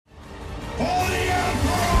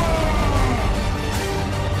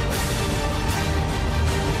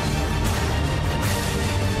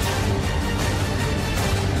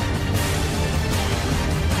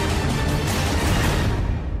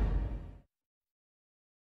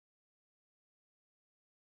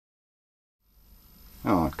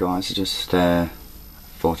Alright guys, I just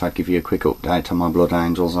thought I'd give you a quick update on my Blood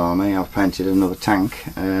Angels army. I've painted another tank.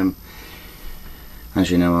 As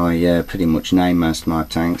you know, I pretty much name most of my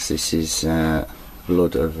tanks. This is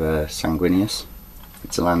Blood of Sanguinius.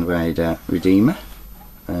 It's a Landraider Redeemer,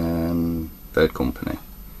 third company.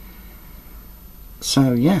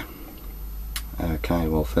 So yeah, okay,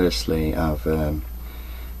 well firstly I've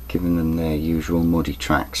given them their usual muddy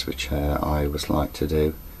tracks, which I always like to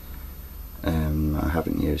do. I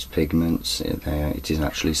haven't used pigments. It is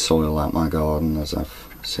actually soil at my garden, as I've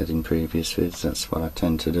said in previous vids. That's what I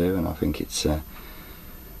tend to do, and I think it's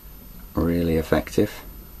really effective.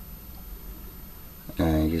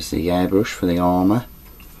 Use the airbrush for the armour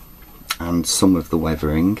and some of the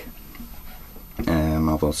weathering.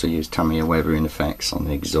 I've also used Tamiya weathering effects on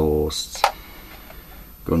the exhausts,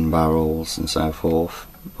 gun barrels and so forth.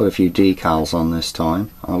 Put a few decals on this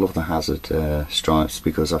time. I love the hazard stripes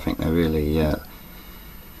because I think they really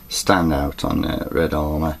stand out on red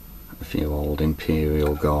armour. A few old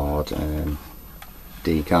Imperial Guard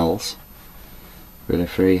decals. Bit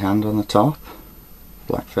of freehand on the top,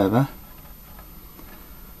 black feather.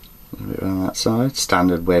 A little bit around that side.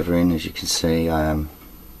 Standard weathering, as you can see, and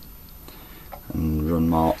run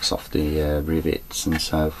marks off the rivets and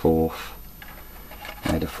so forth.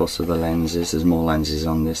 Made a fuss of the lenses. There's more lenses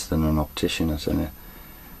on this than an optician, I don't know,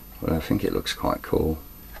 but I think it looks quite cool.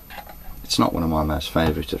 It's not one of my most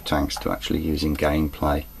favourite of tanks to actually use in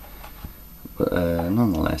gameplay, but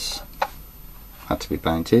nonetheless, had to be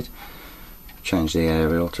painted. Changed the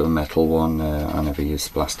aerial to a metal one. I never use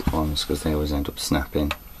the plastic ones because they always end up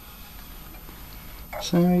snapping.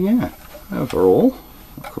 So yeah, overall,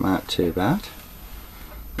 not come out too bad.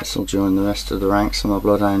 This will join the rest of the ranks of my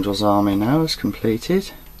Blood Angels army now as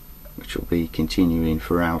completed, which will be continuing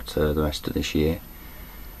throughout the rest of this year.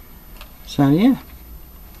 So yeah,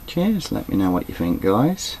 cheers, let me know what you think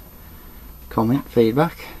guys. Comment,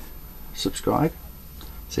 feedback, subscribe.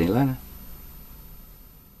 See you later.